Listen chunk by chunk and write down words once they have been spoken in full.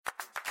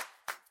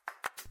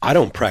I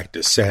don't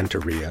practice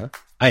Santeria.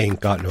 I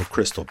ain't got no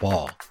crystal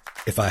ball.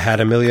 If I had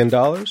 $1 million,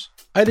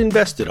 I'd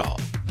invest it all.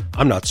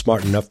 I'm not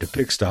smart enough to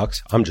pick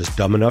stocks. I'm just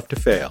dumb enough to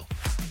fail.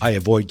 I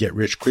avoid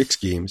get-rich-quick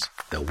schemes.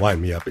 They'll wind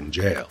me up in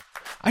jail.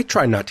 I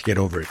try not to get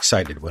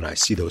overexcited when I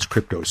see those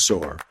cryptos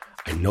soar.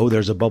 I know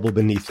there's a bubble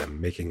beneath them,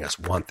 making us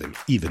want them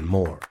even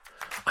more.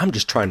 I'm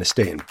just trying to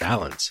stay in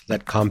balance,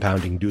 let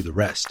compounding do the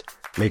rest,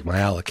 make my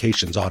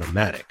allocations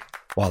automatic,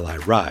 while I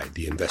ride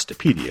the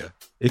Investopedia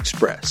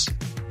Express.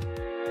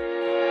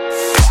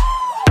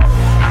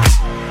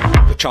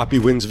 The choppy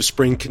winds of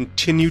spring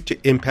continue to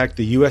impact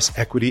the U.S.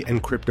 equity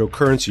and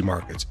cryptocurrency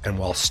markets, and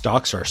while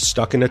stocks are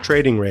stuck in a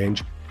trading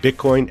range,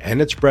 Bitcoin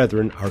and its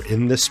brethren are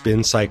in the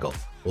spin cycle.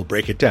 We'll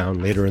break it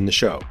down later in the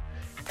show.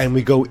 And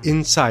we go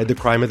inside the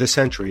crime of the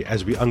century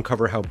as we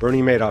uncover how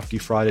Bernie Madoff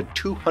defrauded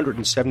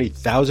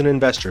 270,000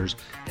 investors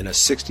in a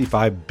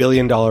 $65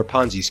 billion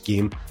Ponzi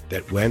scheme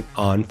that went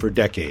on for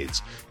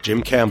decades.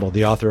 Jim Campbell,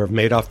 the author of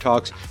Madoff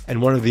Talks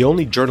and one of the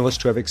only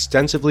journalists to have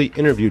extensively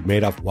interviewed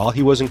Madoff while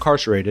he was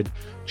incarcerated,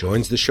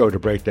 joins the show to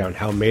break down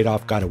how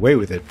Madoff got away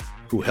with it,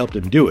 who helped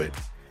him do it,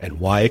 and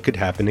why it could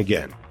happen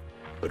again.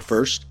 But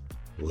first,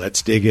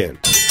 let's dig in.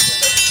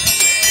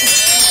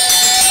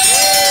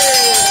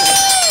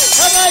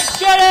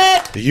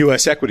 The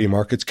U.S. equity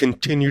markets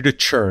continue to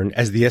churn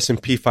as the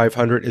S&P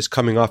 500 is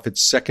coming off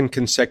its second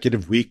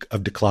consecutive week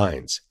of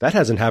declines. That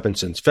hasn't happened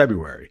since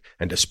February,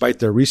 and despite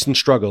their recent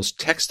struggles,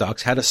 tech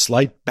stocks had a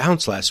slight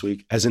bounce last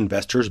week as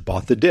investors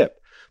bought the dip.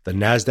 The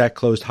Nasdaq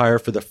closed higher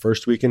for the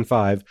first week in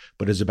 5,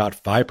 but is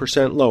about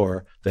 5%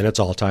 lower than its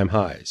all-time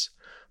highs.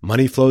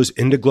 Money flows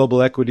into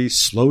global equities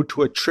slowed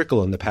to a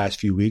trickle in the past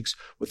few weeks,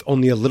 with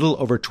only a little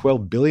over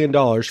 $12 billion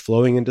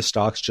flowing into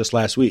stocks just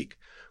last week.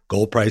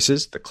 Gold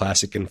prices, the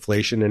classic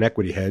inflation and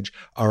equity hedge,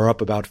 are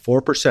up about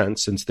 4%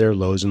 since their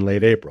lows in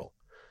late April.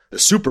 The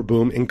super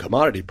boom in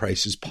commodity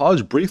prices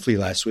paused briefly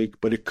last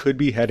week, but it could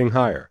be heading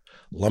higher.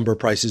 Lumber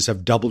prices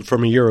have doubled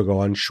from a year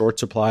ago on short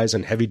supplies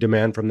and heavy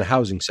demand from the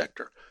housing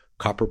sector.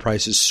 Copper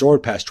prices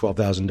soared past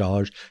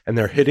 $12,000, and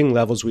they're hitting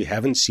levels we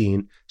haven't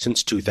seen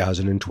since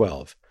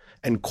 2012.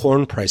 And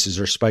corn prices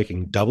are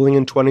spiking, doubling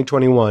in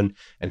 2021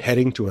 and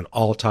heading to an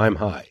all-time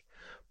high.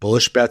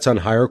 Bullish bets on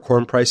higher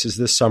corn prices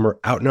this summer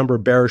outnumber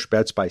bearish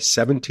bets by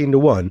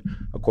 17-1,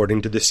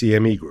 according to the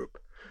CME Group.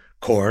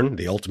 Corn,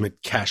 the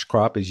ultimate cash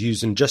crop, is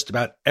used in just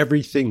about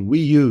everything we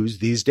use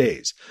these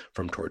days,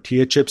 from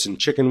tortilla chips and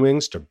chicken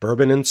wings to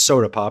bourbon and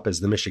soda pop,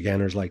 as the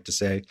Michiganders like to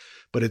say,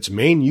 but its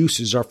main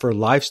uses are for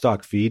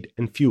livestock feed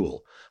and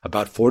fuel.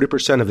 About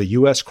 40% of the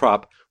U.S.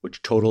 crop,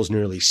 which totals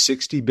nearly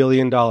 $60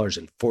 billion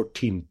and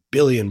 14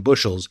 billion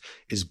bushels,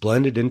 is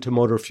blended into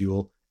motor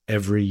fuel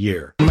every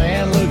year.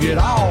 Man, look at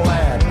all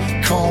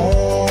that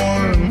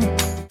corn.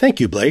 Thank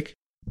you, Blake.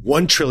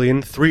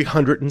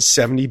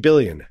 $1,370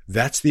 billion.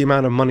 That's the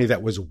amount of money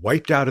that was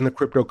wiped out in the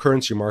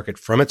cryptocurrency market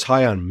from its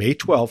high on May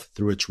 12th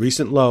through its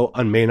recent low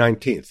on May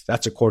 19th.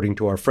 That's according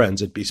to our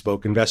friends at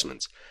Bespoke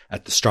Investments.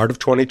 At the start of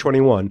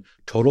 2021,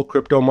 total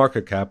crypto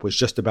market cap was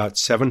just about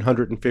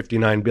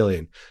 $759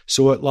 billion,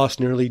 so it lost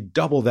nearly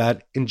double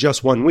that in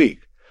just 1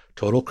 week.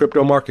 Total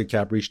crypto market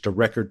cap reached a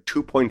record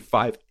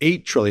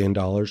 $2.58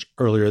 trillion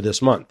earlier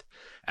this month.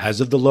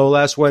 As of the low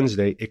last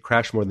Wednesday, it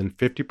crashed more than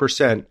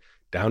 50%,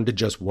 down to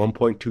just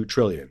 $1.2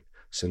 trillion.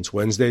 Since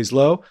Wednesday's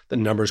low, the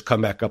numbers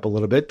come back up a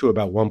little bit to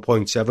about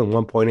 $1.7,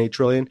 $1.8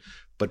 trillion,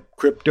 but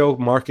crypto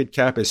market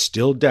cap is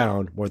still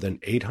down more than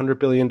 $800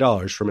 billion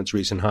from its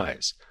recent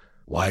highs.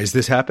 Why is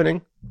this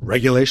happening?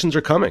 Regulations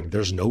are coming.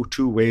 There's no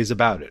two ways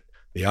about it.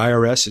 The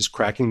IRS is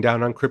cracking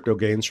down on crypto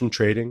gains from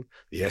trading,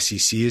 the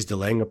SEC is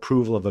delaying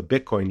approval of a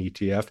Bitcoin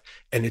ETF,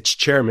 and its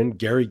chairman,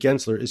 Gary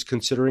Gensler, is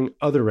considering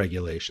other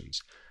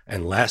regulations.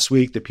 And last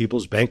week, the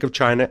People's Bank of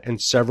China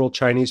and several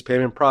Chinese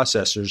payment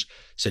processors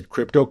said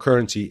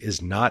cryptocurrency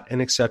is not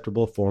an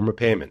acceptable form of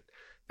payment.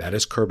 That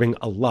is curbing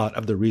a lot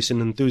of the recent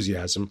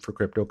enthusiasm for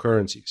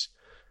cryptocurrencies.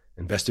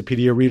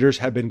 Investopedia readers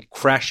have been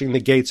crashing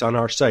the gates on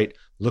our site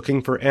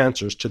looking for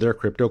answers to their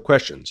crypto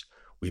questions.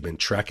 We've been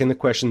tracking the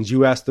questions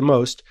you ask the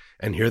most,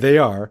 and here they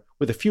are,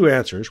 with a few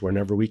answers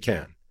whenever we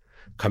can.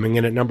 Coming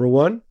in at number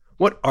 1,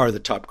 what are the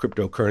top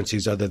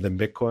cryptocurrencies other than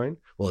Bitcoin?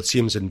 Well, it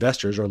seems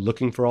investors are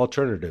looking for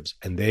alternatives,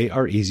 and they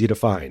are easy to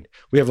find.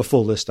 We have a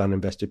full list on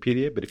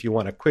Investopedia, but if you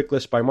want a quick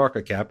list by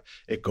market cap,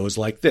 it goes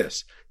like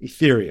this: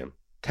 Ethereum,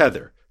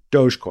 Tether,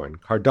 Dogecoin,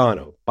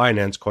 Cardano,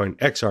 Binance Coin,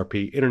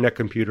 XRP, Internet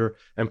Computer,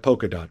 and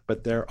Polkadot,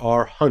 but there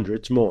are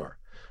hundreds more.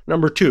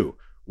 Number 2,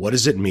 what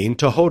does it mean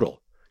to hodl?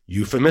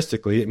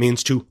 Euphemistically, it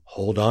means to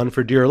hold on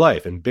for dear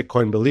life, and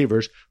Bitcoin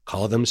believers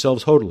call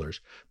themselves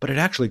hodlers. But it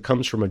actually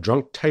comes from a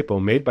drunk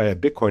typo made by a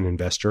Bitcoin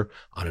investor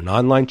on an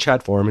online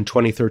chat forum in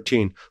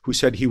 2013 who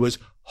said he was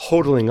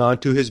hodling on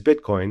to his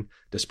Bitcoin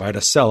despite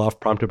a sell-off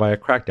prompted by a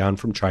crackdown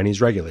from Chinese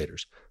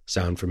regulators.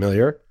 Sound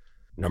familiar?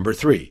 Number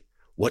 3,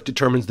 what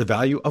determines the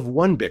value of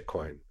one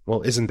Bitcoin?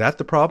 Well, isn't that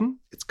the problem?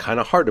 It's kind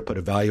of hard to put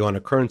a value on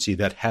a currency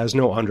that has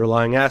no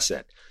underlying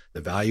asset. The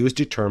value is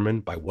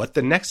determined by what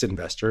the next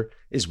investor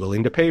is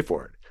willing to pay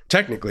for it.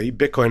 Technically,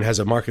 Bitcoin has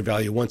a market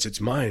value once it's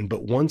mined,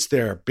 but once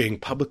they're being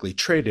publicly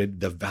traded,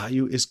 the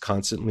value is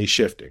constantly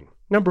shifting.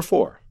 Number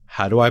 4.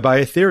 How do I buy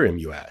Ethereum,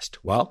 you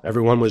asked? Well,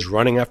 everyone was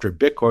running after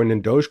Bitcoin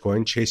and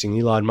Dogecoin chasing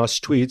Elon Musk's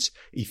tweets.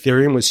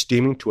 Ethereum was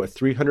steaming to a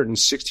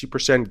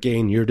 360%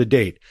 gain year to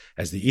date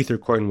as the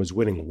Ethercoin was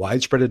winning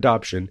widespread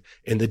adoption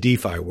in the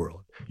DeFi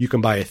world. You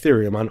can buy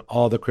Ethereum on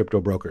all the crypto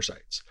broker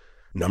sites.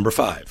 Number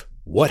 5.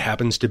 What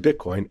happens to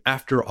Bitcoin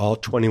after all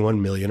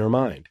 21 million are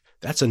mined?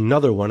 That's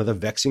another one of the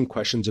vexing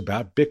questions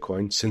about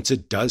Bitcoin since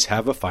it does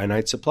have a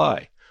finite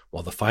supply.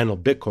 While the final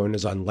Bitcoin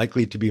is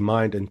unlikely to be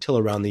mined until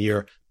around the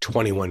year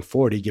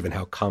 2140, given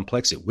how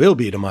complex it will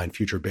be to mine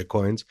future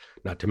Bitcoins,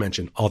 not to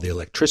mention all the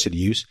electricity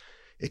use,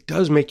 it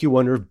does make you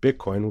wonder if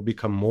Bitcoin will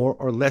become more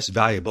or less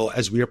valuable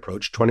as we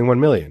approach 21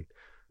 million.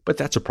 But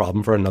that's a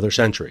problem for another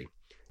century.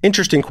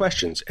 Interesting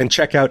questions, and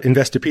check out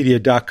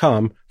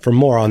Investopedia.com for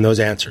more on those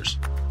answers.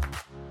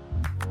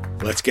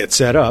 Let's get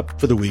set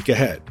up for the week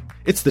ahead.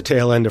 It's the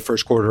tail end of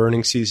first quarter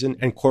earnings season,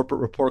 and corporate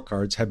report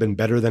cards have been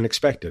better than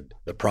expected.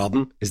 The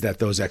problem is that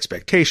those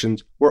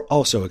expectations were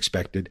also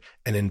expected,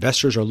 and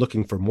investors are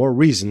looking for more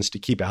reasons to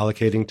keep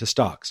allocating to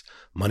stocks.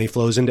 Money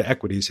flows into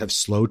equities have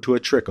slowed to a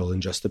trickle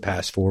in just the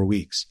past 4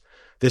 weeks.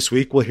 This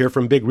week, we'll hear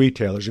from big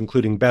retailers,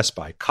 including Best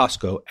Buy,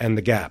 Costco, and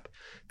The Gap.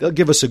 They'll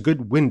give us a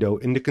good window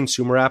into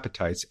consumer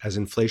appetites as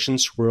inflation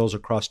swirls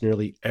across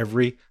nearly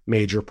every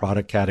major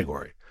product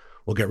category.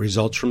 We'll get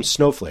results from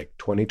Snowflake,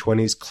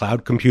 2020's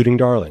cloud computing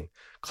darling.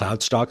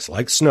 Cloud stocks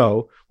like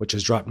Snow, which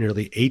has dropped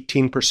nearly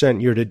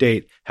 18% year to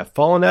date, have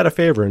fallen out of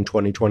favor in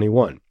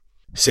 2021.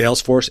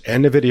 Salesforce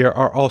and NVIDIA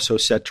are also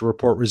set to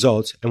report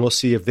results, and we'll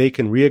see if they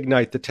can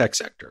reignite the tech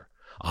sector.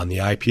 On the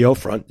IPO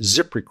front,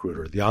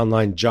 ZipRecruiter, the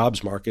online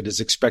jobs market, is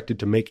expected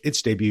to make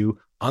its debut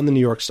on the New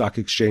York Stock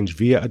Exchange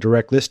via a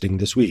direct listing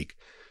this week.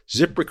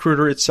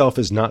 ZipRecruiter itself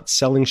is not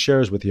selling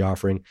shares with the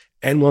offering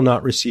and will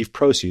not receive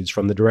proceeds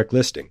from the direct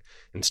listing.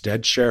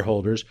 Instead,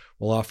 shareholders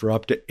will offer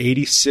up to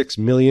 86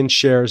 million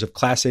shares of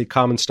Class A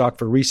common stock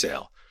for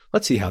resale.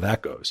 Let's see how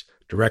that goes.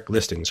 Direct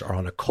listings are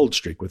on a cold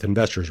streak with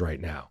investors right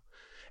now.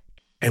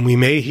 And we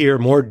may hear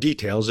more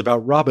details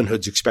about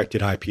Robinhood's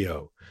expected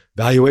IPO.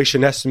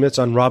 Valuation estimates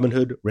on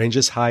Robinhood range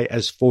as high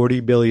as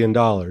 $40 billion,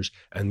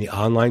 and the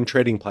online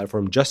trading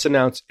platform just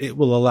announced it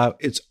will allow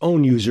its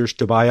own users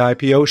to buy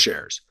IPO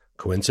shares.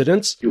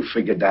 Coincidence? You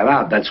figured that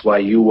out. That's why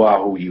you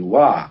are who you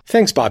are.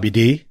 Thanks, Bobby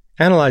D.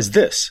 Analyze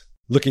this.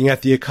 Looking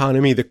at the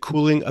economy, the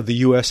cooling of the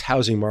U.S.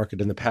 housing market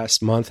in the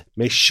past month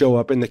may show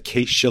up in the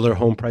Case-Shiller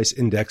Home Price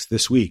Index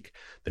this week.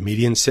 The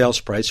median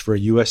sales price for a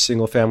U.S.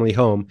 single-family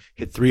home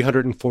hit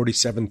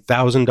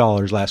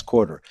 $347,000 last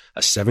quarter, a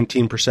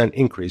 17%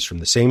 increase from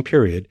the same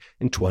period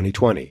in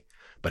 2020.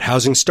 But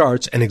housing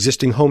starts and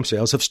existing home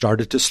sales have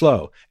started to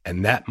slow,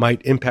 and that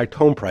might impact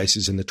home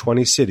prices in the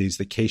 20 cities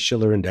the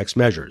Case-Shiller Index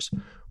measures.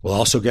 We'll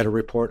also get a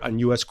report on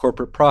U.S.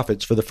 corporate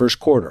profits for the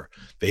first quarter.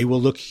 They will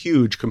look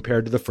huge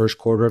compared to the first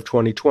quarter of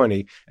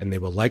 2020, and they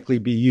will likely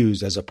be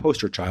used as a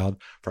poster child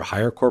for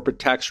higher corporate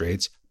tax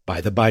rates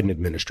by the Biden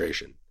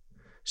administration.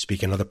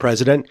 Speaking of the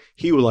president,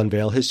 he will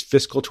unveil his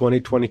fiscal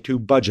 2022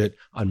 budget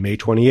on May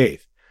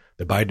 28th.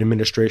 The Biden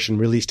administration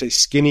released a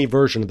skinny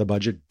version of the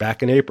budget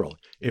back in April.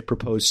 It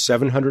proposed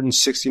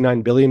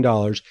 $769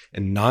 billion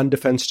in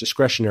non-defense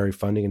discretionary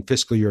funding in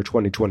fiscal year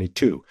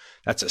 2022.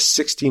 That's a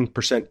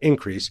 16%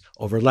 increase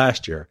over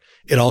last year.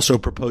 It also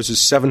proposes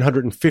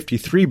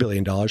 $753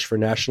 billion for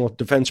national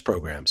defense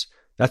programs.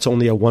 That's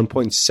only a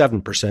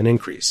 1.7%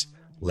 increase.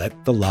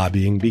 Let the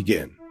lobbying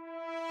begin.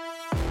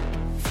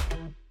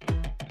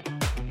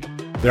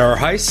 There are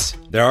heists,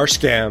 there are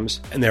scams,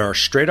 and there are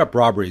straight-up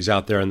robberies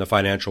out there in the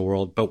financial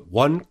world, but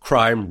one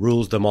crime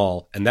rules them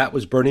all, and that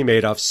was Bernie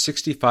Madoff's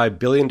 $65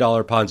 billion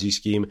Ponzi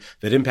scheme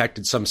that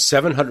impacted some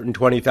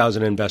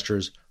 720,000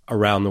 investors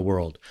around the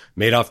world.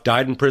 Madoff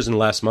died in prison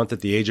last month at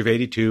the age of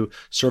 82,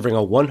 serving a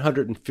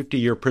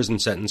 150-year prison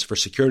sentence for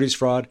securities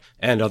fraud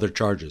and other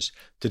charges.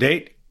 To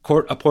date,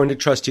 court-appointed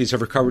trustees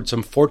have recovered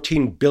some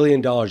 $14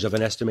 billion of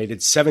an estimated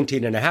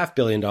 $17.5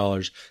 billion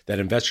that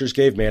investors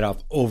gave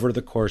Madoff over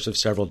the course of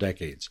several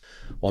decades.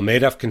 While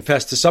Madoff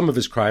confessed to some of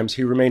his crimes,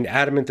 he remained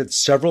adamant that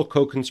several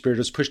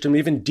co-conspirators pushed him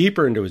even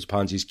deeper into his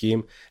Ponzi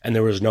scheme, and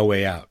there was no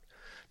way out.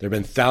 There have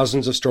been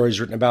thousands of stories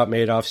written about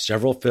Madoff,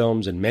 several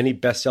films, and many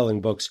best-selling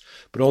books,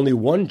 but only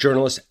one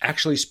journalist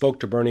actually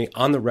spoke to Bernie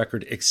on the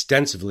record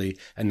extensively,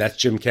 and that's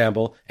Jim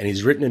Campbell, and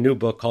he's written a new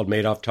book called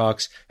Madoff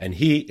Talks, and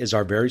he is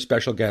our very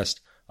special guest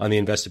on the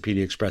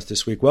Investopedia Express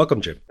this week. Welcome,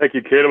 Jim. Thank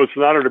you, Caleb. It's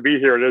an honor to be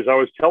here. And as I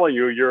was telling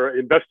you, your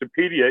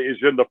Investopedia is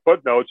in the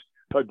footnotes.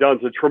 Does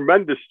a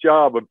tremendous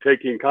job of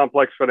taking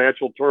complex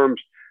financial terms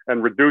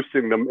and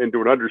reducing them into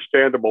an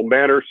understandable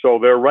manner. So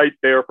they're right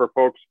there for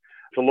folks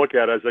to look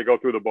at as I go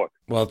through the book.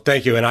 Well,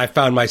 thank you. And I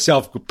found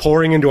myself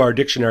pouring into our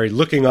dictionary,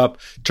 looking up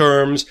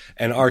terms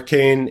and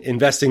arcane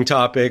investing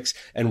topics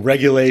and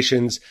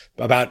regulations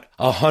about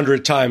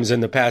 100 times in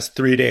the past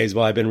 3 days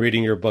while I've been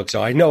reading your book.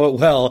 So I know it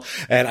well.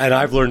 And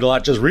I've learned a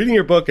lot just reading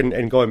your book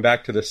and going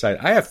back to the site.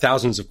 I have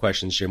thousands of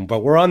questions, Jim,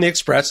 but we're on the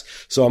Express,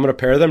 so I'm going to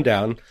pare them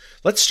down.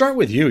 Let's start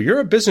with you. You're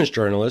a business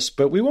journalist,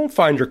 but we won't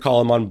find your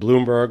column on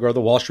Bloomberg or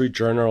the Wall Street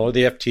Journal or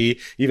the FT,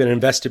 even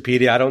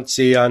Investopedia. I don't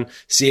see on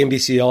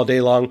CNBC all day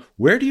long.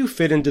 Where do you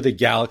fit into the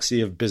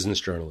galaxy of business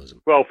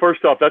journalism? Well,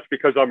 first off, that's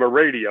because I'm a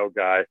radio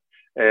guy,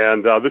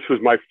 and this was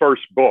my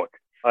first book.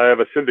 I have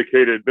a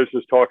syndicated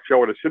business talk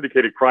show and a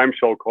syndicated crime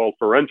show called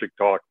Forensic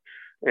Talk.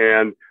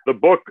 And the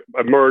book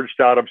emerged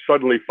out of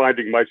suddenly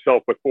finding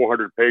myself with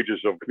 400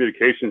 pages of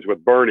communications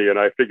with Bernie. And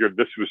I figured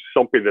this was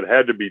something that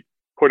had to be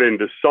put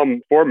into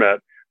some format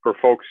for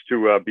folks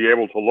to be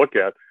able to look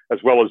at, as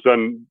well as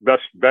then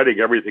vetting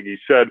everything he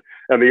said.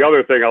 And the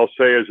other thing I'll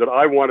say is that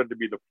I wanted to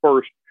be the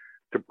first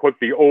to put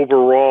the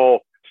overall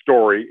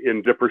story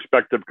into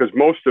perspective, because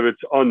most of it's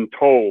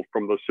untold,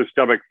 from the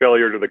systemic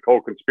failure to the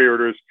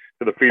co-conspirators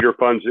to the feeder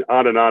funds,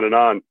 on and on and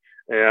on.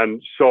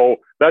 And so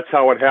that's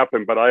how it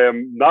happened. But I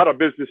am not a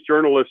business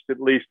journalist,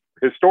 at least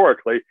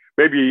historically.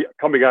 Maybe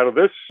coming out of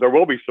this, there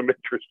will be some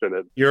interest in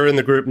it. You're in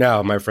the group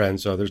now, my friend,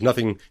 so there's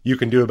nothing you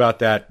can do about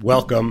that.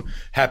 Welcome.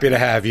 Happy to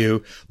have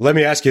you. Let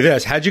me ask you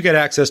this. How'd you get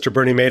access to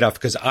Bernie Madoff?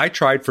 Because I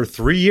tried for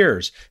 3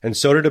 years, and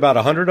so did about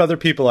 100 other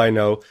people I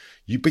know.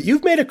 But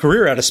you've made a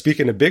career out of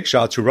speaking to big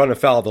shots who run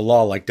afoul of the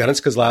law, like Dennis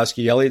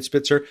Kozlowski, Eliot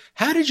Spitzer.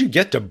 How did you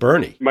get to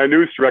Bernie? My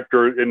news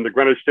director in the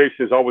Greenwich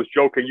station is always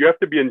joking, you have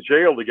to be in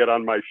jail to get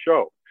on my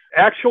show.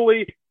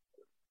 Actually,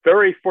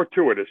 very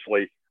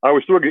fortuitously, I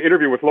was doing an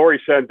interview with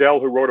Laurie Sandel,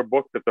 who wrote a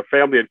book that the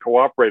family had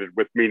cooperated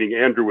with, meaning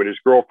Andrew and his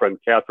girlfriend,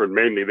 Catherine,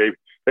 mainly.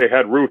 They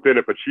had Ruth in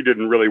it, but she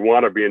didn't really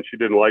want to be, and she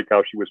didn't like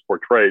how she was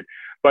portrayed.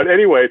 But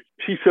anyway,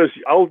 she says,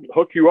 I'll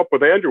hook you up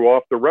with Andrew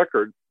off the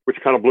record, which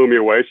kind of blew me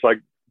away. So I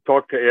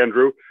talked to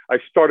Andrew. I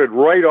started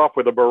right off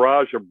with a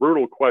barrage of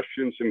brutal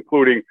questions,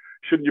 including,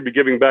 shouldn't you be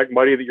giving back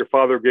money that your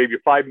father gave you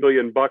 $5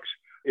 million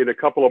in a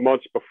couple of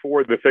months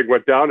before the thing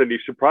went down? And he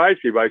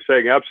surprised me by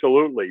saying,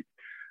 absolutely.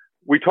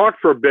 We talked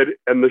for a bit,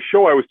 and the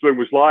show I was doing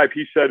was live.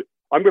 He said,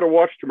 I'm going to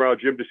watch tomorrow,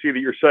 Jim, to see that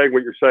you're saying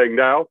what you're saying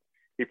now.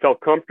 He felt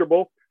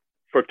comfortable.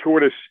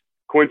 Fortuitous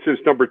coincidence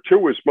number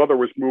two, his mother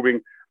was moving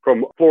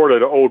from Florida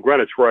to Old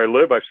Greenwich, where I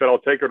live. I said, I'll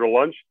take her to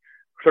lunch.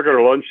 Took her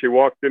to lunch. She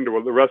walked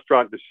into the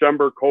restaurant in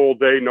December, cold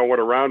day, no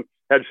one around,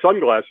 had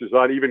sunglasses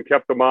on, even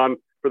kept them on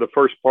for the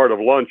first part of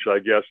lunch, I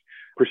guess.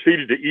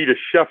 Proceeded to eat a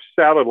chef's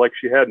salad like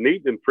she hadn't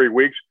eaten in 3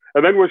 weeks,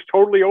 and then was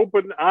totally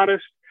open,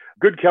 honest,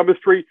 good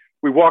chemistry.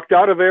 We walked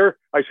out of there.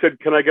 I said,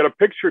 can I get a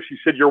picture? She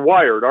said, you're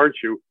wired, aren't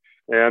you?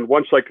 And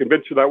once I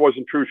convinced her that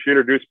wasn't true, she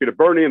introduced me to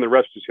Bernie, and the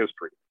rest is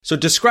history. So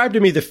describe to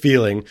me the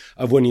feeling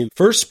of when you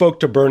first spoke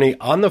to Bernie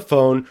on the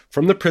phone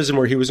from the prison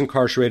where he was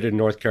incarcerated in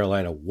North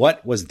Carolina.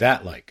 What was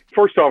that like?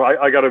 First off,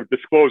 I got to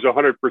disclose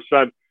 100%.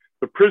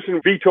 The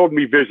prison vetoed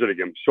me visiting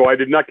him, so I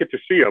did not get to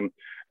see him.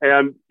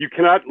 And you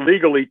cannot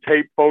legally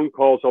tape phone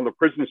calls on the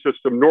prison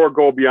system, nor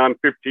go beyond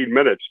 15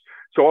 minutes.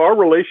 So our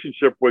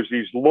relationship was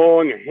these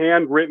long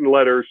handwritten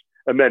letters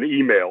and then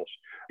emails.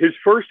 His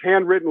first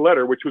handwritten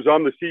letter, which was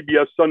on the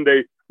CBS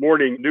Sunday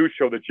morning news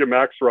show that Jim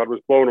Axelrod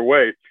was blown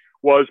away,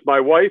 was, my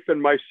wife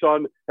and my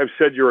son have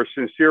said you're a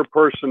sincere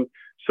person,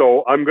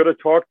 so I'm going to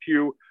talk to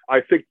you. I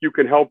think you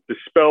can help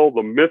dispel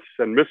the myths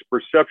and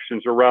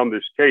misperceptions around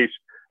this case.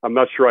 I'm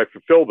not sure I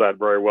fulfilled that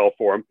very well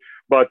for him,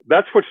 but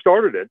that's what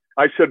started it.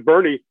 I said,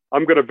 Bernie,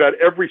 I'm going to bet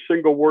every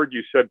single word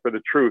you said for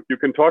the truth. You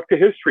can talk to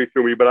history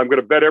through me, but I'm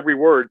going to bet every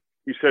word.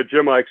 He said,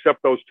 Jim, I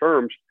accept those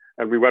terms.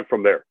 And we went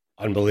from there.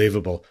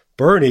 Unbelievable.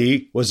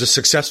 Bernie was a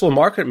successful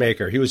market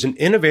maker. He was an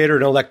innovator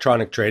in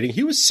electronic trading.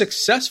 He was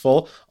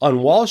successful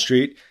on Wall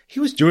Street. He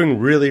was doing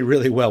really,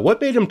 really well.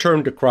 What made him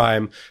turn to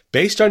crime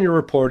based on your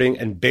reporting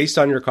and based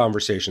on your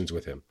conversations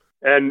with him?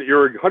 And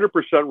you're 100%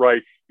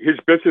 right. His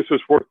business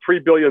was worth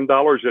 $3 billion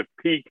at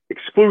peak,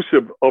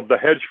 exclusive of the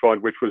hedge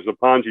fund, which was the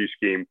Ponzi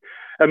scheme.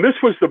 And this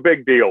was the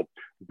big deal.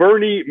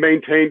 Bernie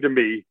maintained to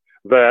me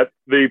that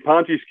the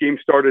Ponzi scheme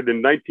started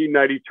in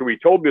 1992. He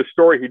told me a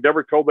story he'd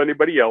never told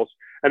anybody else,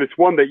 and it's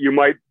one that you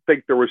might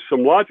think there was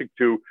some logic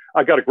to.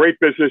 I got a great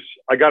business.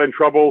 I got in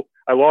trouble.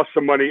 I lost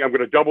some money. I'm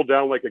going to double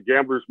down like a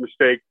gambler's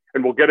mistake,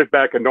 and we'll get it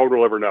back, and no one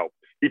will ever know.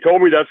 He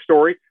told me that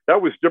story.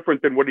 That was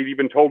different than what he'd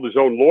even told his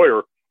own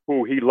lawyer,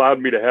 who he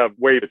allowed me to have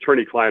waived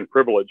attorney-client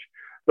privilege.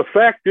 The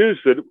fact is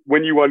that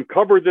when you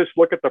uncover this,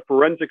 look at the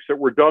forensics that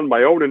were done,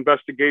 my own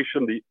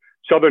investigation, the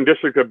Southern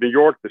District of New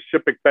York, the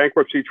SIPC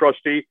bankruptcy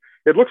trustee,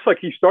 it looks like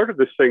he started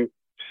this thing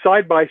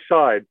side by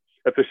side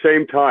at the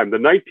same time. The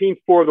 19th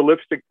floor of the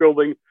Lipstick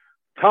Building,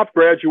 top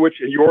graduates,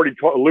 and you already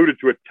alluded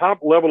to it, top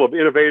level of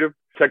innovative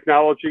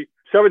technology,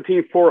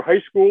 17th floor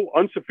high school,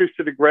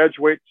 unsophisticated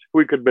graduates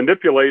who he could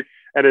manipulate,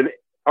 and an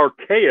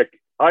archaic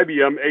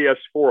IBM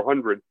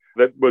AS400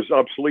 that was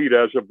obsolete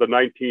as of the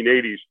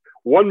 1980s.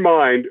 One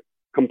mind,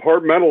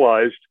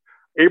 compartmentalized,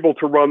 able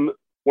to run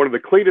one of the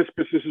cleanest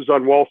businesses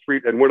on Wall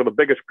Street and one of the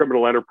biggest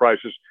criminal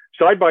enterprises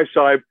side by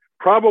side,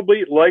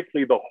 probably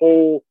likely the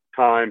whole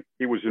time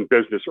he was in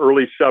business.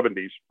 Early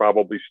 70s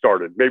probably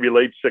started, maybe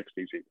late 60s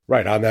even.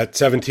 Right, on that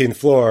 17th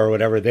floor or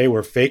whatever, they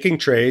were faking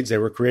trades. They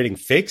were creating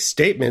fake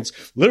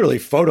statements, literally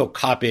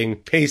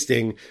photocopying,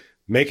 pasting,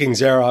 making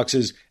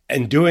Xeroxes,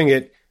 and doing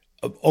it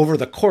over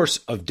the course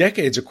of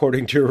decades,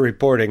 according to your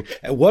reporting.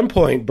 At one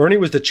point, Bernie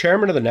was the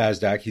chairman of the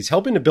NASDAQ. He's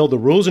helping to build the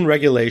rules and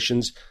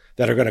regulations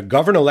that are going to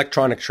govern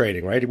electronic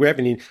trading, right?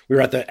 We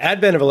were at the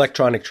advent of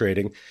electronic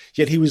trading,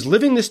 yet he was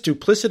living this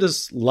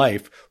duplicitous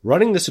life,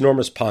 running this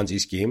enormous Ponzi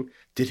scheme.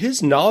 Did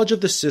his knowledge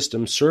of the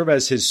system serve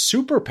as his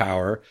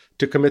superpower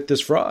to commit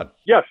this fraud?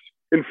 Yes.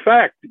 In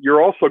fact,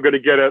 you're also going to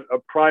get a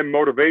prime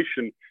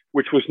motivation,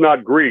 which was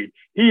not greed.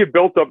 He had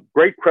built up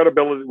great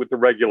credibility with the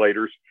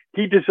regulators.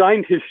 He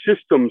designed his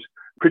systems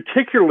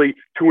particularly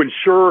to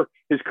ensure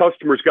his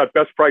customers got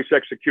best price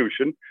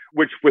execution,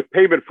 which with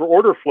payment for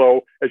order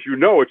flow, as you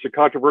know, it's a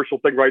controversial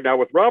thing right now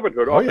with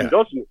Robinhood.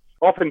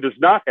 Often does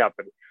not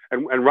happen.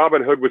 And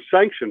Robinhood was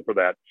sanctioned for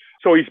that.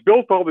 So he's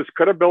built all this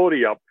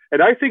credibility up.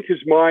 And I think his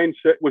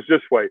mindset was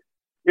this way: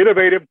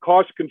 innovative,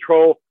 cost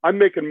control. I'm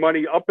making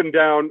money up and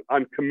down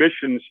on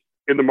commissions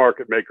in the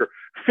market maker.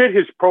 Fit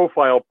his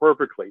profile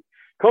perfectly.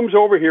 Comes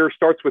over here,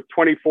 starts with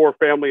 24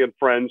 family and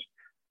friends.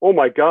 Oh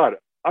my God,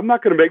 I'm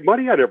not going to make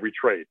money on every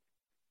trade.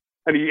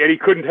 And he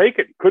couldn't take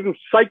it, couldn't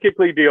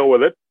psychically deal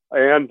with it,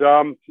 and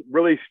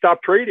really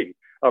stopped trading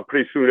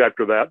pretty soon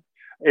after that.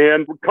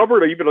 And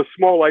recovered even a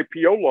small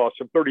IPO loss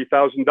of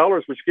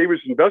 $30,000, which gave his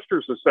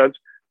investors a sense,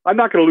 I'm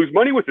not going to lose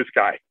money with this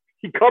guy.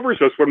 He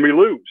covers us when we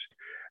lose.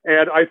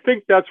 And I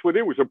think that's what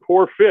it was, a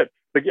poor fit.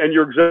 And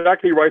you're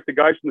exactly right. The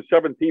guys from the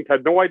 17th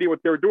had no idea what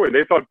they were doing.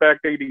 They thought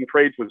backdating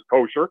trades was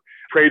kosher.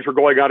 Trades were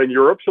going on in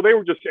Europe, so they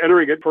were just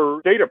entering it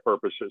for data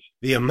purposes.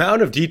 The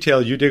amount of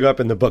detail you dig up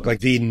in the book, like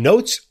the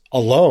notes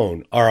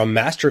alone are a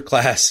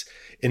masterclass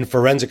in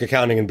forensic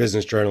accounting and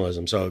business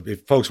journalism. So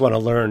if folks want to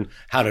learn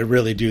how to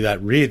really do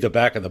that, read the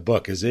back of the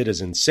book, as it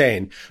is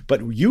insane.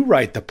 But you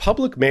write, the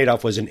public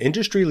Madoff was an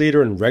industry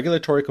leader in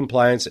regulatory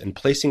compliance and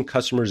placing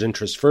customers'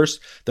 interests first.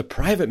 The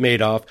private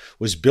Madoff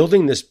was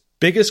building this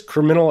biggest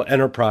criminal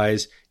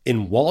enterprise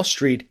in Wall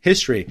Street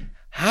history.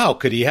 How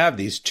could he have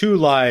these two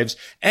lives?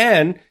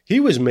 And he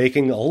was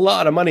making a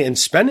lot of money and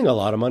spending a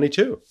lot of money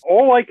too.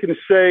 All I can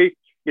say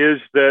is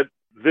that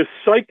this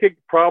psychic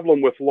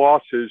problem with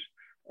losses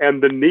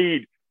and the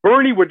need,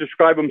 Bernie would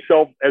describe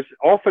himself, as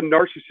often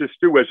narcissists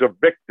do, as a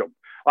victim.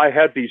 I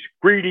had these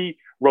greedy,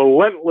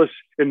 relentless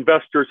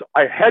investors.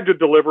 I had to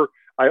deliver.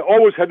 I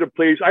always had to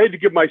please. I had to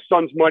give my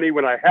sons money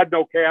when I had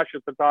no cash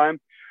at the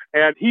time.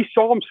 And he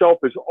saw himself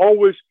as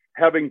always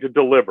having to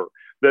deliver,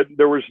 that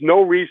there was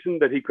no reason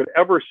that he could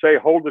ever say,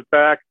 hold it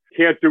back,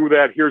 can't do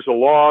that, here's a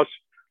loss.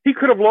 He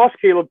could have lost,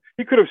 Caleb.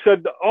 He could have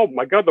said, oh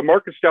my God, the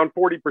market's down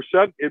 40%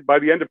 by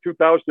the end of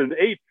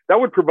 2008. That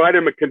would provide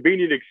him a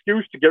convenient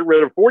excuse to get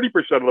rid of 40%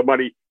 of the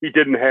money he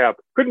didn't have.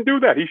 Couldn't do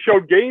that. He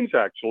showed gains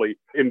actually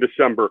in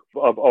December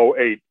of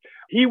 2008.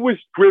 He was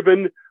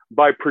driven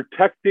by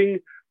protecting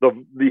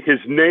his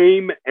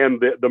name and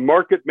the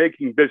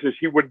market-making business.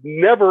 He would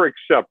never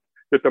accept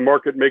that the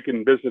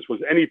market-making business was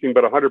anything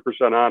but 100%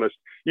 honest.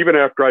 Even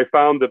after I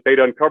found that they'd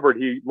uncovered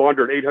he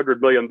laundered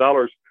 $800 million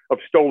of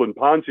stolen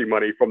Ponzi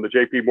money from the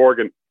JP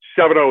Morgan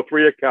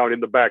 703 account in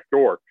the back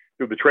door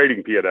through the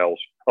trading P&Ls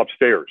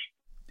upstairs.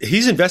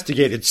 He's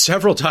investigated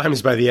several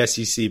times by the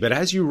SEC, but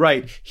as you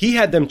write, he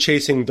had them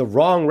chasing the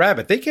wrong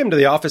rabbit. They came to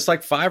the office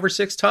like 5 or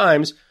 6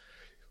 times.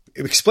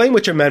 Explain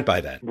what you meant by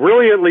that.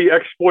 Brilliantly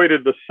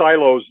exploited the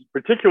silos,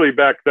 particularly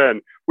back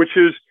then, which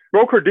is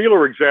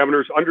broker-dealer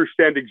examiners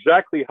understand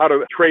exactly how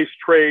to trace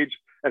trades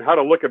and how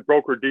to look at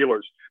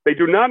broker-dealers. They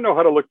do not know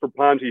how to look for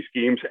Ponzi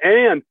schemes,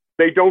 and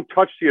they don't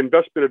touch the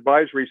investment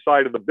advisory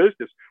side of the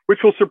business, which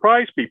will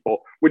surprise people.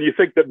 When you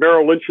think that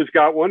Merrill Lynch has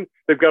got one,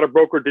 they've got a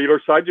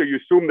broker-dealer side, you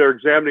assume they're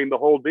examining the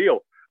whole deal.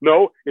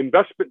 No,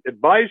 investment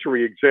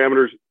advisory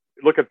examiners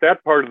look at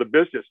that part of the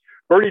business.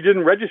 Bernie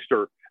didn't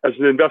register as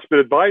an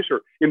investment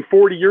advisor. In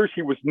 40 years,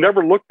 he was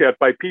never looked at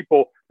by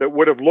people that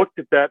would have looked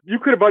at that. You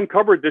could have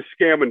uncovered this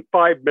scam in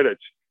 5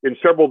 minutes in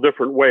several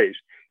different ways.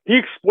 He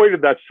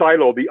exploited that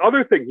silo. The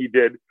other thing he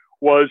did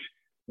was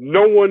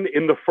no one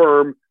in the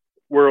firm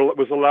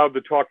was allowed to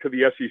talk to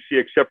the SEC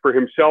except for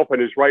himself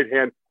and his right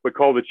hand, we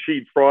call the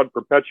chief fraud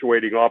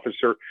perpetuating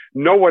officer.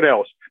 No one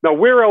else. Now,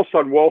 where else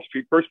on Wall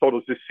Street, first of all,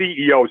 does the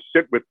CEO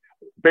sit with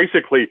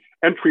basically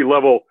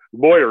entry-level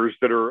lawyers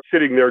that are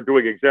sitting there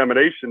doing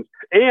examinations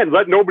and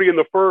let nobody in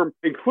the firm,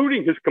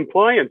 including his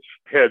compliance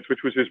heads, which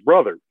was his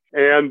brother.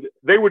 And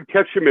they would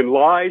catch him in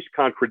lies,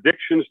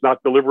 contradictions,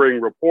 not delivering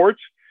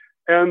reports,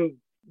 and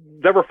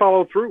never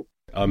follow through.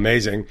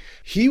 Amazing.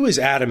 He was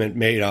adamant,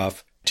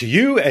 Madoff, to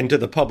you and to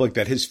the public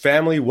that his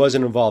family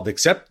wasn't involved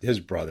except his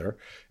brother.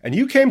 And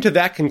you came to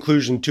that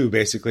conclusion too,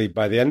 basically,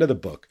 by the end of the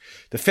book.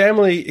 The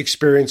family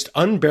experienced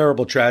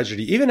unbearable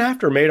tragedy even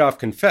after Madoff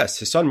confessed.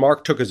 His son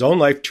Mark took his own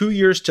life 2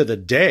 years to the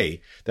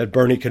day that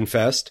Bernie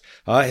confessed.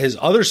 His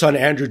other son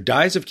Andrew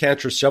dies of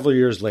cancer several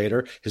years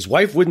later. His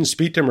wife wouldn't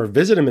speak to him or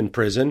visit him in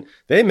prison.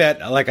 They met,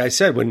 like I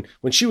said,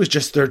 when she was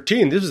just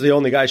 13. This was the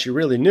only guy she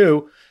really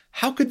knew.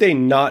 How could they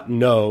not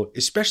know,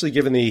 especially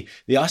given the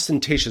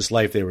ostentatious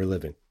life they were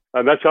living?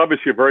 And that's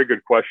obviously a very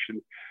good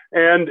question.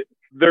 And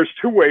there's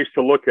two ways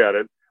to look at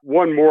it.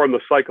 One more on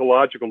the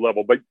psychological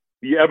level, but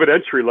the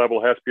evidentiary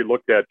level has to be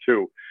looked at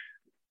too.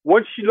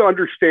 Once you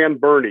understand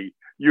Bernie,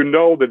 you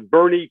know that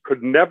Bernie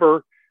could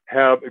never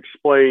have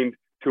explained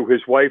to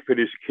his wife and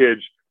his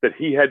kids that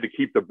he had to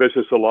keep the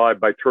business alive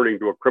by turning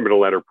to a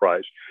criminal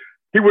enterprise.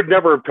 He would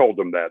never have told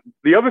them that.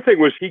 The other thing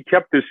was he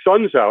kept his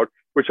sons out,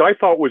 which I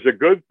thought was a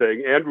good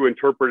thing. Andrew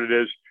interpreted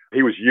as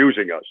he was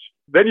using us.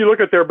 Then you look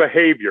at their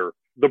behavior.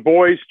 The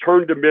boys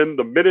turned him in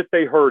the minute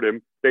they heard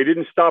him. They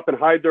didn't stop and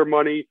hide their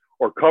money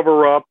or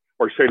cover up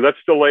or say, let's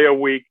delay a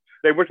week.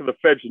 They went to the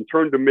feds and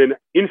turned him in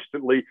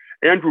instantly.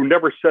 Andrew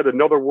never said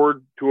another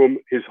word to him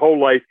his whole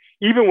life.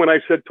 Even when I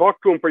said,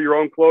 talk to him for your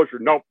own closure.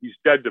 Nope, he's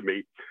dead to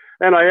me.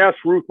 And I asked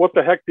Ruth, what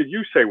the heck did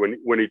you say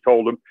when he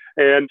told him?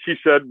 And she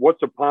said,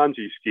 what's a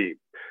Ponzi scheme?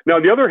 Now,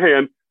 on the other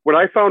hand, when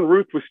I found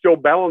Ruth was still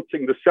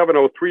balancing the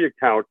 703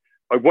 account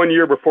 1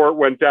 year before it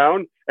went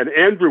down, and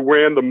Andrew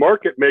ran the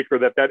market maker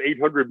that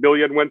 $800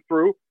 million went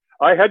through,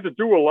 I had to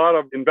do a lot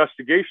of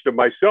investigation of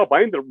myself.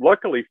 I ended up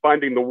luckily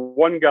finding the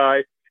one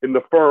guy in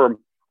the firm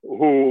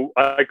who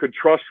I could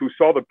trust, who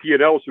saw the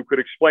P&Ls, who could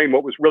explain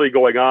what was really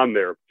going on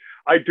there.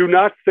 I do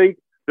not think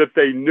that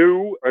they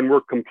knew and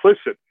were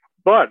complicit,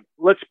 but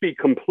let's be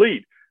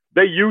complete.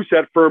 They used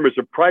that firm as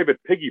a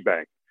private piggy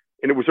bank,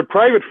 and it was a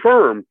private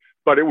firm,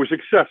 but it was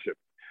excessive.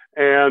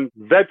 And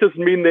that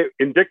doesn't mean they're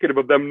indicative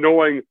of them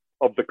knowing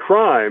of the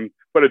crime,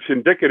 but it's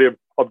indicative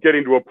of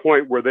getting to a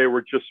point where they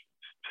were just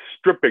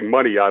stripping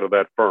money out of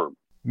that firm.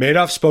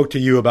 Madoff spoke to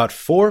you about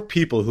 4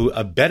 people who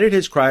abetted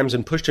his crimes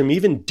and pushed him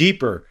even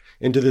deeper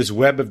into this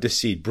web of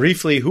deceit.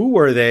 Briefly, who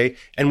were they,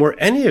 and were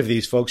any of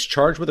these folks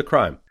charged with a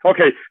crime?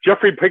 Okay,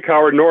 Jeffrey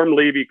Pickauer, Norm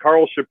Levy,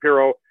 Carl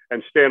Shapiro,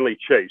 and Stanley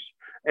Chase.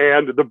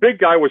 And the big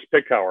guy was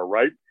Pickauer,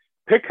 right?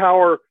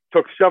 Pickauer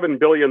took $7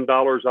 billion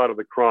out of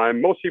the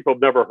crime. Most people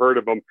have never heard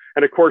of him.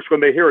 And of course, when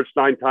they hear it's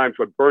 9 times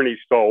what Bernie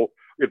stole,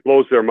 it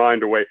blows their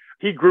mind away.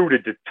 He grew to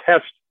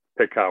detest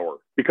Pickauer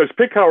because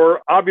Pickauer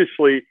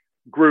obviously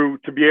grew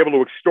to be able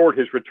to extort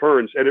his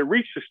returns. And it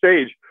reached a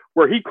stage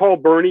where he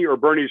called Bernie or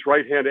Bernie's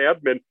right-hand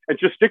admin and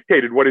just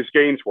dictated what his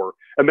gains were,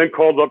 and then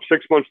called up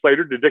 6 months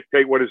later to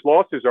dictate what his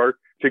losses are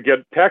to get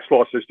tax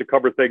losses to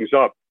cover things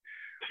up.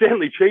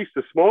 Stanley Chase,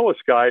 the smallest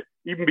guy,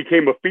 even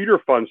became a feeder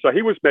fund. So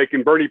he was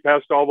making, Bernie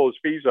passed all those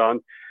fees on.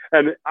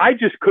 And I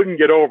just couldn't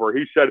get over.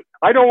 He said,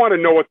 I don't want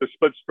to know what the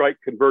split strike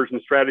conversion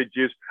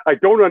strategy is. I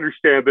don't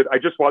understand it. I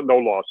just want no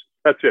loss.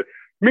 That's it.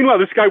 Meanwhile,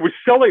 this guy was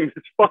selling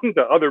this fund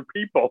to other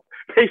people,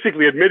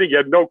 basically admitting he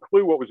had no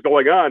clue what was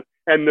going on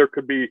and there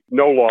could be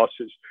no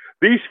losses.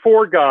 These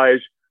 4 guys,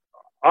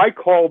 I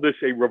call this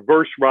a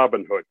reverse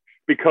Robin Hood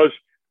because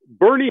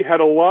Bernie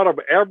had a lot of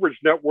average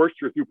net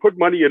worthers who put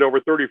money in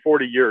over 30,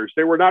 40 years.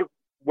 They were not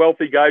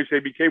wealthy guys. They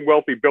became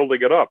wealthy building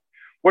it up.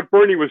 What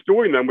Bernie was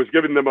doing then was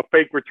giving them a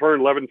fake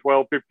return, 11,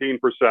 12,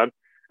 15%,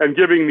 and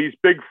giving these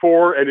big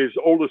 4 and his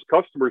oldest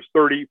customers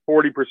 30,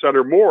 40%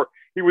 or more.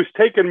 He was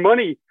taking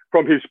money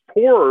from his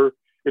poorer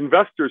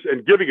investors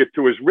and giving it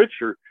to his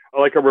richer,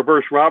 like a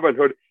reverse Robin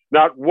Hood.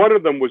 Not one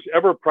of them was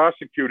ever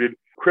prosecuted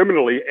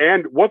criminally.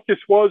 And what this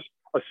was,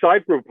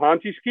 aside from a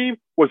Ponzi scheme,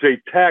 was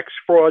a tax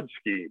fraud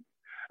scheme.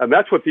 And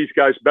that's what these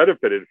guys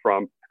benefited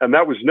from. And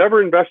that was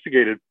never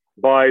investigated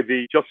by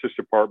the Justice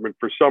Department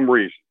for some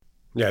reason.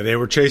 Yeah, they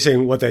were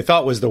chasing what they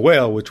thought was the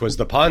whale, which was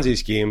the Ponzi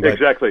scheme.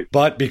 Exactly.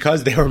 But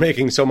because they were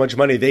making so much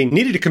money, they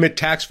needed to commit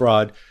tax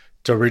fraud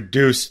to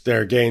reduce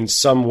their gains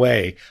some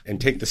way and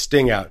take the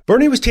sting out.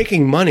 Bernie was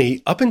taking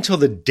money up until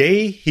the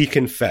day he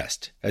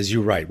confessed, as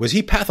you write. Was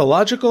he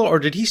pathological, or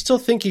did he still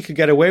think he could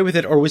get away with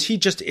it, or was he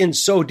just in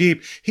so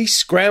deep, he's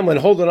scrambling,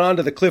 holding on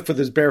to the cliff with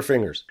his bare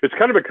fingers? It's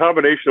kind of a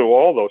combination of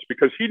all those,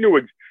 because he knew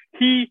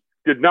he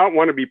did not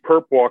want to be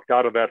perp walked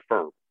out of that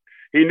firm.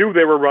 He knew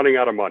they were running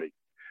out of money.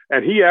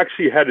 And he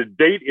actually had a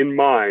date in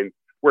mind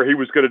where he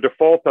was going to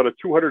default on a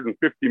 $250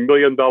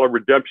 million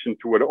redemption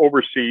to an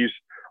overseas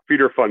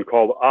feeder fund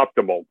called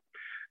Optimal.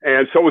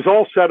 And so it was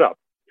all set up.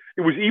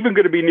 It was even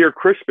going to be near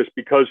Christmas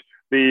because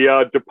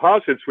the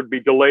deposits would be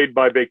delayed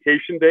by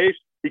vacation days.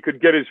 He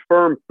could get his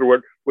firm through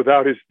it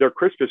without their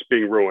Christmas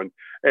being ruined.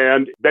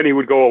 And then he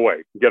would go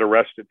away and get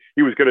arrested.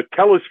 He was going to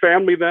tell his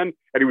family then,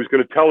 and he was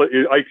going to tell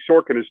Ike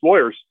Sorkin, his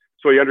lawyers,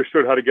 so he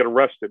understood how to get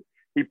arrested.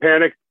 He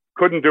panicked,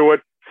 couldn't do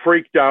it,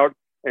 freaked out.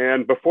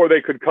 And before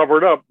they could cover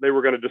it up, they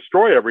were going to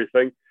destroy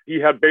everything. He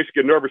had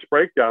basically a nervous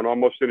breakdown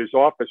almost in his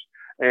office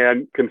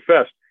and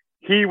confessed.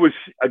 He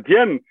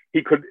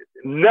could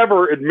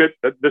never admit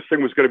that this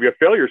thing was going to be a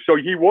failure. So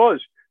he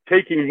was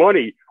taking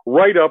money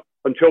right up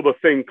until the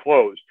thing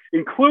closed,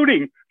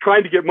 including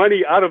trying to get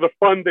money out of the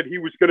fund that he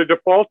was going to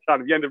default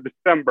on at the end of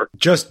December.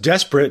 Just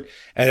desperate.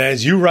 And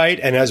as you write,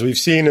 and as we've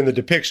seen in the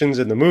depictions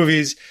in the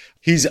movies,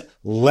 he's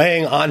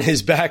laying on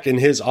his back in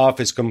his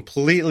office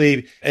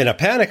completely in a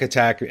panic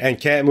attack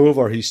and can't move,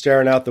 or he's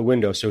staring out the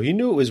window. So he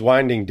knew it was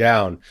winding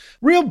down.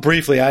 Real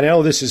briefly, I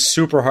know this is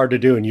super hard to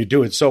do, and you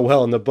do it so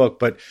well in the book,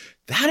 but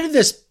how did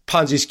this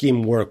Ponzi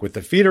scheme work with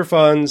the feeder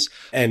funds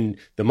and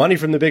the money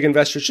from the big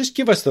investors? Just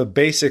give us the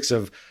basics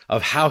of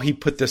how he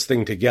put this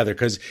thing together,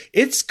 because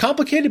it's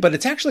complicated, but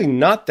it's actually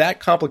not that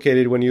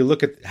complicated when you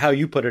look at how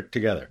you put it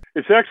together.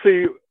 It's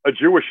actually a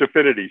Jewish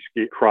affinity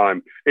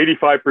crime.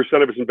 85%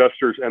 of his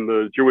investors and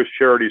the Jewish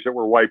charities that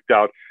were wiped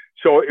out.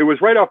 So it was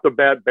right off the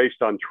bat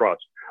based on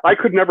trust. I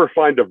could never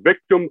find a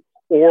victim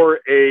or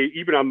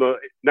even on the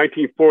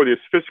 19th floor, the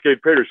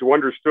sophisticated traders who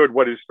understood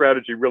what his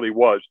strategy really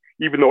was,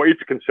 even though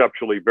it's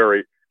conceptually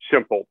very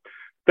simple.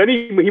 Then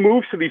he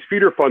moves to these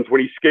feeder funds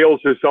when he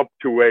scales this up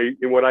to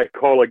in what I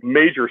call a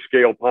major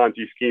scale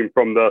Ponzi scheme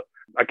from the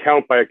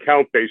account by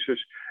account basis.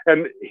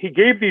 And he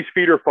gave these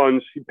feeder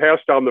funds, he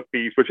passed on the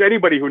fees, which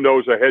anybody who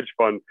knows a hedge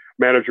fund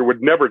manager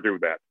would never do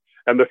that.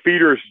 And the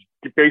feeders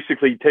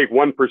basically take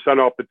 1%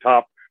 off the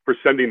top for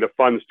sending the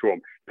funds to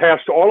them,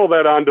 passed all of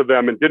that on to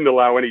them and didn't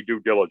allow any due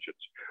diligence.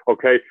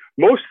 Okay.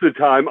 Most of the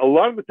time, a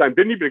lot of the time,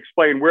 didn't even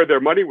explain where their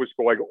money was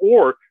going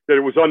or that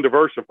it was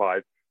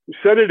undiversified.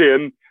 Sent it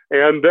in,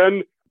 and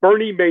then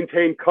Bernie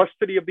maintained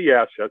custody of the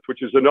assets,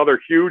 which is another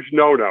huge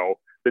no-no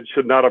that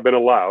should not have been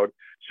allowed,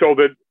 so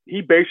that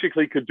he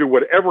basically could do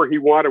whatever he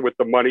wanted with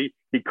the money.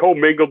 He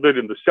commingled it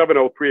in the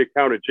 703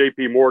 account at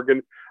JP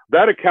Morgan.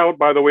 That account,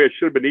 by the way, it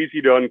should have been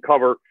easy to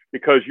uncover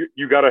because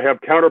you got to have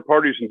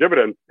counterparties and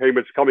dividend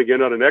payments coming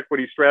in on an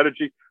equity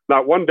strategy.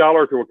 Not $1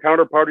 to a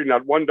counterparty,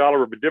 not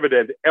 $1 of a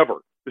dividend ever.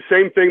 The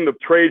same thing, the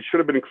trade should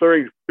have been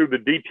clearing through the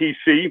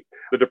DTC,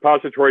 the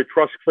Depository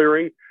Trust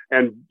Clearing.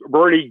 And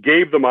Bernie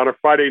gave them on a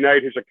Friday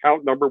night his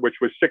account number, which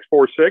was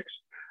 646.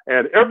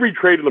 And every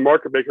trade in the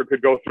market maker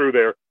could go through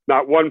there.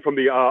 Not one from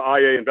the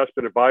IA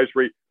Investment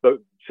Advisory.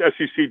 The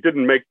SEC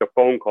didn't make the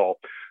phone call.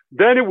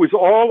 Then it was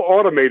all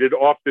automated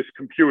off this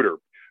computer.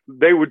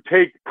 They would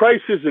take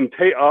prices and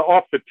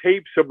off the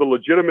tapes of the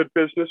legitimate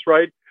business,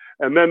 right?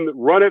 And then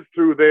run it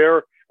through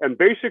there and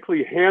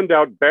basically hand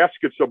out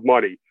baskets of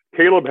money.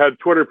 Caleb had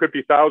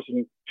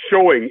 $250,000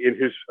 showing in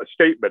his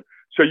statement.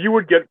 So you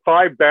would get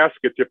 5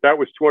 baskets if that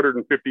was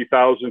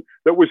 $250,000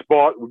 that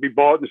would be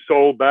bought and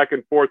sold back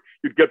and forth.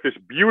 You'd get this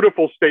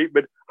beautiful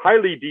statement,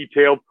 highly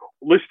detailed,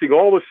 listing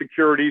all the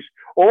securities,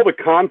 all the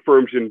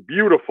confirms in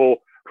beautiful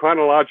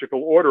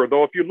chronological order.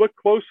 Though if you look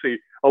closely,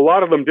 a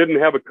lot of them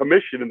didn't have a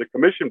commission in the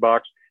commission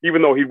box,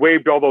 even though he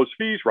waived all those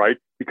fees, right?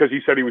 Because he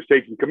said he was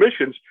taking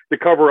commissions to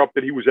cover up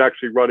that he was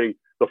actually running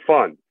the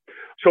fund.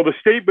 So the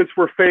statements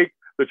were fake.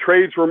 The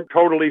trades were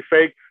totally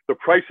fake. The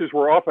prices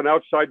were often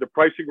outside the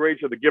pricing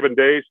range of the given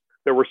days.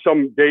 There were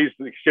some days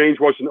the exchange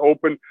wasn't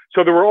open.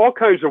 So there were all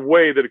kinds of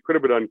ways that it could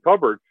have been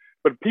uncovered,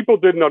 but people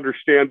didn't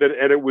understand it.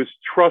 And it was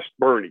trust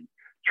Bernie.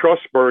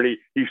 Trust Bernie.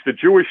 He's the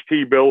Jewish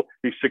T-bill.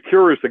 He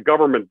secures the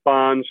government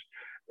bonds.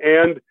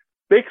 And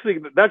basically,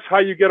 that's how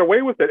you get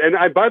away with it.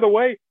 And by the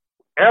way,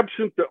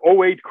 absent the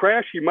 2008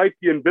 crash, he might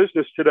be in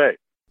business today.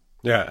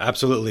 Yeah,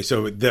 absolutely.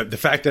 So the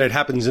fact that it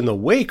happens in the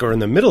wake or in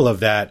the middle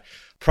of that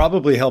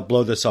probably helped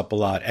blow this up a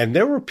lot. And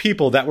there were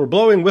people that were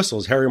blowing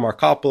whistles. Harry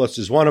Markopolos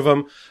is one of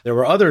them. There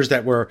were others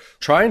that were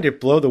trying to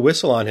blow the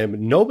whistle on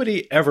him.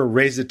 Nobody ever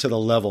raised it to the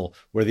level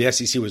where the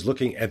SEC was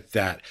looking at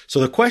that. So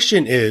the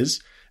question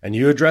is, and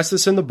you address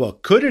this in the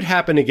book, could it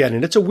happen again?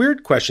 And it's a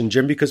weird question,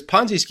 Jim, because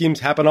Ponzi schemes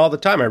happen all the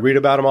time. I read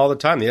about them all the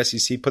time. The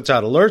SEC puts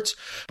out alerts.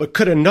 But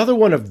could another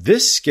one of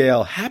this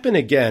scale happen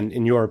again,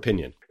 in your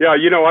opinion? Yeah,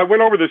 I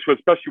went over this,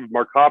 especially with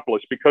Markopolos,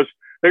 because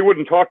they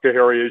wouldn't talk to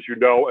Harry, as you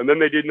know, and then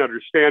they didn't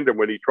understand him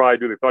when he tried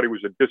to. They thought he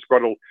was a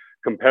disgruntled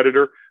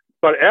competitor.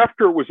 But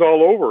after it was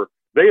all over,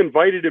 they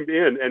invited him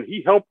in, and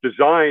he helped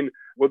design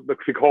what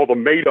they call the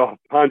Madoff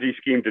Ponzi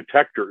scheme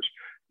detectors.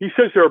 He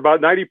says there are about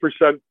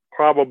 90%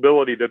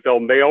 probability that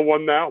they'll nail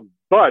one now,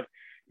 but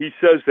he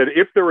says that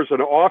if there is an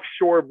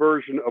offshore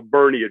version of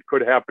Bernie, it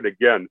could happen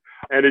again.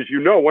 And as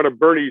you know, one of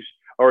Bernie's,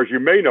 or as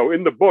you may know,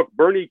 in the book,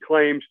 Bernie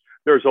claims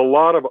there's a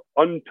lot of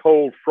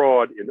untold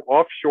fraud in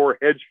offshore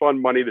hedge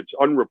fund money that's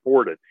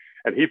unreported.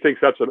 And he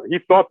thinks he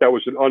thought that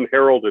was an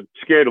unheralded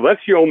scandal.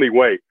 That's the only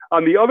way.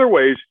 On the other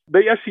ways,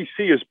 the SEC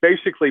is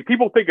basically,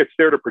 people think it's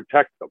there to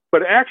protect them,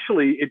 but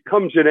actually it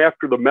comes in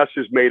after the mess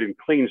is made and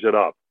cleans it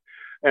up.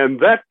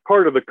 And that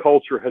part of the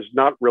culture has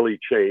not really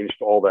changed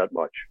all that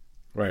much.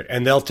 Right.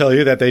 And they'll tell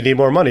you that they need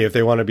more money if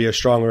they want to be a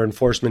stronger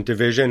enforcement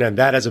division. And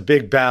that has a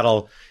big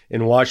battle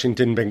in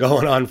Washington, been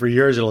going on for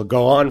years. It'll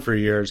go on for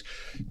years.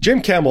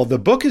 Jim Campbell, the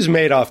book is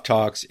Madoff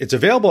Talks. It's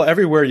available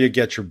everywhere you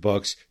get your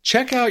books.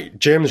 Check out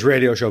Jim's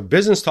radio show,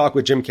 Business Talk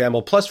with Jim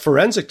Campbell, plus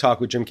Forensic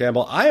Talk with Jim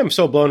Campbell. I am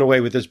so blown away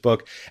with this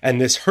book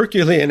and this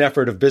Herculean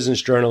effort of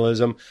business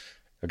journalism.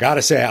 I got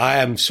to say, I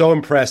am so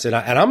impressed, and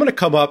I'm going to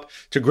come up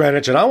to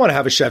Greenwich, and I want to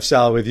have a chef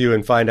salad with you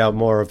and find out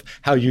more of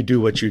how you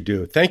do what you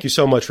do. Thank you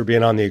so much for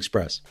being on The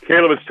Express.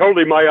 Caleb, it's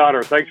totally my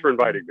honor. Thanks for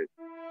inviting me.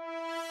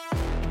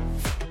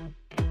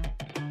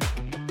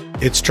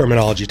 It's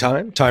terminology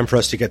time. Time for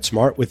us to get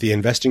smart with the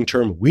investing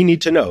term we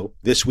need to know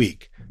this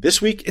week.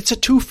 This week, it's a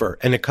twofer,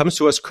 and it comes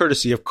to us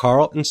courtesy of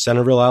Carl in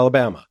Centerville,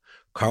 Alabama.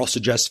 Carl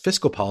suggests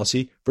fiscal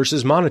policy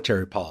versus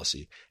monetary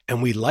policy.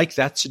 And we like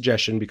that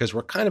suggestion because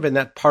we're kind of in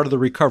that part of the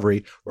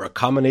recovery where a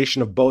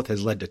combination of both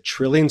has led to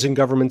trillions in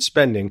government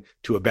spending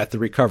to abet the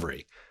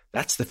recovery.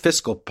 That's the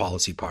fiscal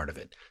policy part of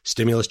it.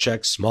 Stimulus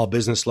checks, small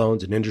business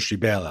loans, and industry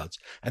bailouts.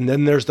 And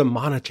then there's the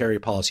monetary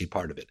policy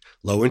part of it.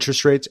 Low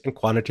interest rates and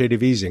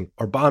quantitative easing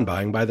or bond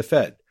buying by the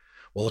Fed.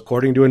 Well,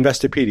 according to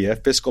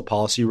Investopedia, fiscal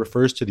policy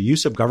refers to the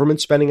use of government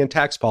spending and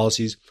tax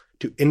policies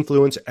to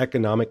influence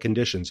economic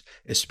conditions,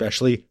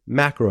 especially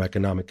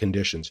macroeconomic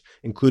conditions,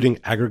 including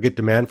aggregate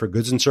demand for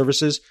goods and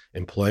services,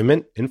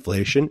 employment,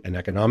 inflation, and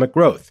economic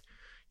growth.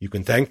 You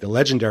can thank the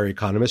legendary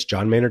economist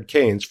John Maynard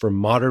Keynes for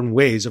modern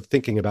ways of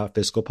thinking about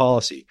fiscal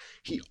policy.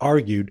 He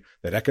argued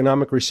that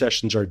economic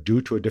recessions are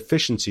due to a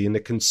deficiency in the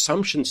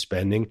consumption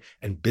spending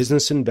and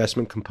business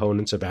investment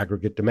components of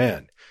aggregate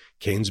demand.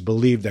 Keynes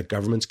believed that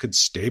governments could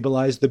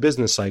stabilize the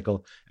business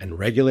cycle and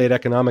regulate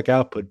economic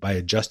output by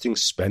adjusting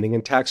spending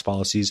and tax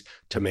policies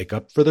to make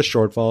up for the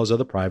shortfalls of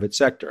the private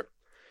sector.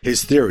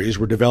 His theories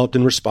were developed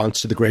in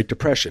response to the Great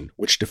Depression,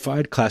 which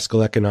defied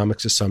classical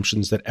economics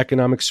assumptions that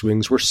economic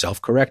swings were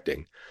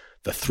self-correcting.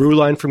 The through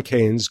line from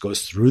Keynes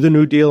goes through the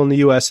New Deal in the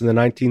U.S. in the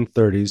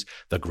 1930s,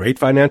 the Great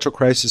Financial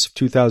Crisis of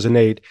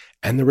 2008,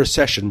 and the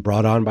recession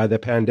brought on by the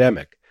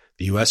pandemic.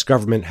 The U.S.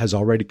 government has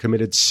already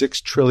committed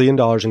 $6 trillion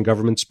in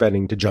government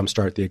spending to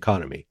jumpstart the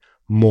economy.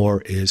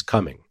 More is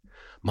coming.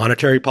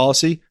 Monetary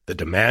policy, the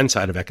demand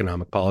side of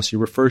economic policy,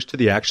 refers to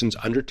the actions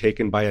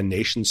undertaken by a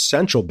nation's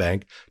central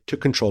bank to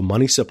control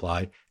money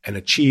supply and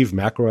achieve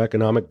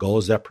macroeconomic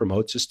goals that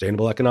promote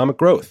sustainable economic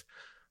growth.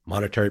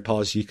 Monetary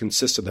policy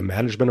consists of the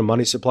management of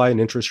money supply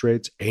and interest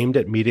rates aimed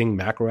at meeting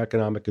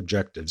macroeconomic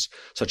objectives,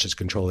 such as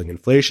controlling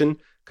inflation,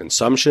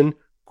 consumption,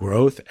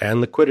 growth,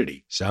 and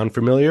liquidity. Sound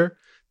familiar?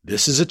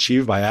 This is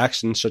achieved by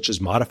actions such as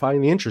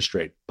modifying the interest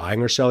rate,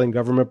 buying or selling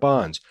government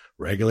bonds,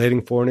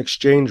 regulating foreign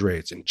exchange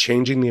rates, and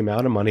changing the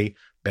amount of money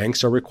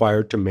banks are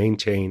required to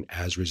maintain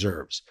as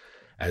reserves.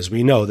 As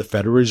we know, the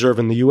Federal Reserve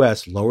in the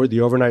U.S. lowered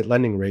the overnight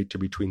lending rate to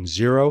between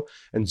 0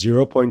 and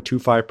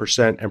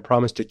 0.25% and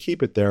promised to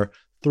keep it there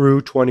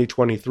through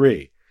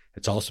 2023.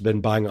 It's also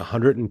been buying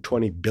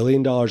 $120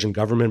 billion in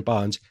government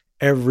bonds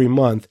every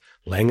month,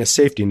 laying a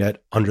safety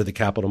net under the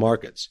capital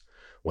markets.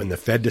 When the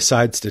Fed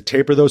decides to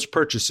taper those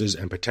purchases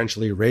and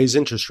potentially raise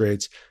interest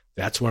rates,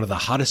 that's one of the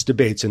hottest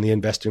debates in the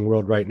investing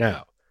world right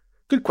now.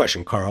 Good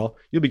question, Carl.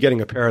 You'll be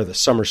getting a pair of the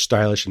summer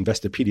stylish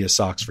Investopedia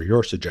socks for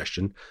your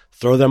suggestion.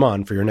 Throw them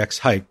on for your next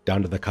hike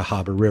down to the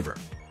Cahaba River.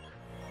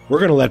 We're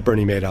going to let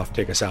Bernie Madoff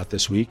take us out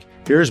this week.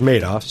 Here's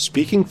Madoff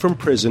speaking from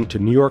prison to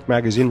New York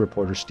Magazine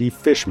reporter Steve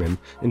Fishman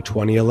in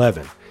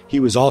 2011. He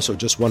was also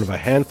just one of a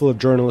handful of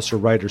journalists or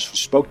writers who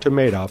spoke to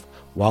Madoff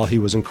while he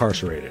was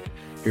incarcerated.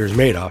 Here's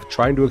Madoff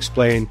trying to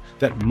explain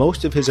that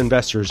most of his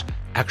investors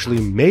actually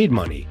made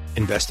money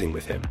investing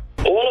with him.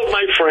 All of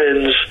my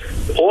friends,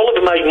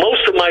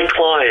 most of my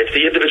clients,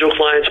 the individual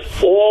clients,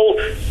 all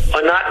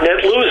are not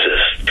net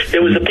losers.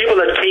 It was the people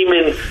that came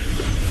in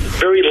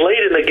very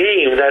late in the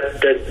game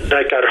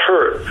that got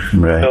hurt.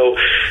 Right.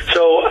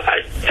 So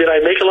did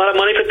I make a lot of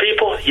money for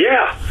people?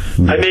 Yeah.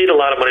 I made a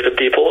lot of money for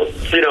people.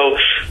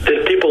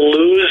 Did people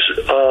lose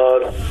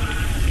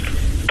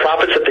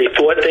profits that they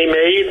thought they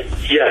made?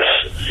 Yes.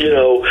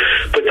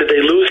 But did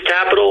they lose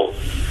capital?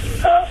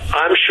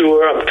 I'm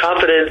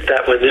confident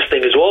that when this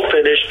thing is all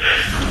finished,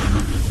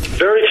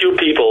 very few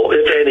people,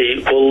 if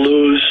any, will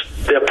lose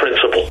their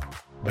principal.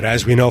 But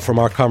as we know from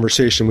our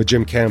conversation with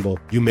Jim Campbell,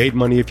 you made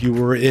money if you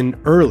were in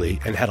early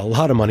and had a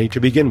lot of money to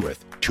begin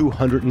with.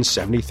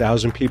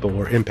 270,000 people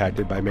were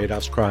impacted by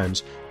Madoff's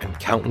crimes, and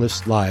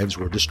countless lives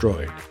were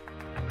destroyed.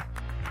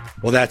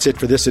 Well, that's it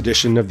for this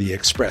edition of the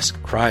Express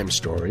Crime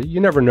Story. You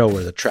never know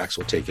where the tracks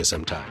will take you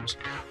sometimes.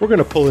 We're going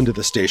to pull into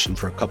the station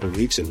for a couple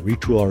weeks and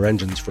retool our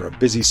engines for a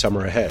busy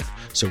summer ahead.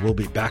 So we'll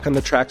be back on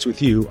the tracks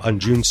with you on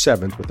June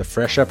 7th with a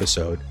fresh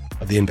episode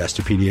of the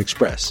Investopedia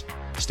Express.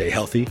 Stay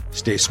healthy,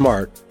 stay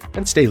smart,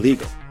 and stay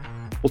legal.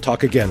 We'll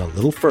talk again a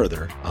little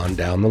further on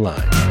down the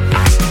line.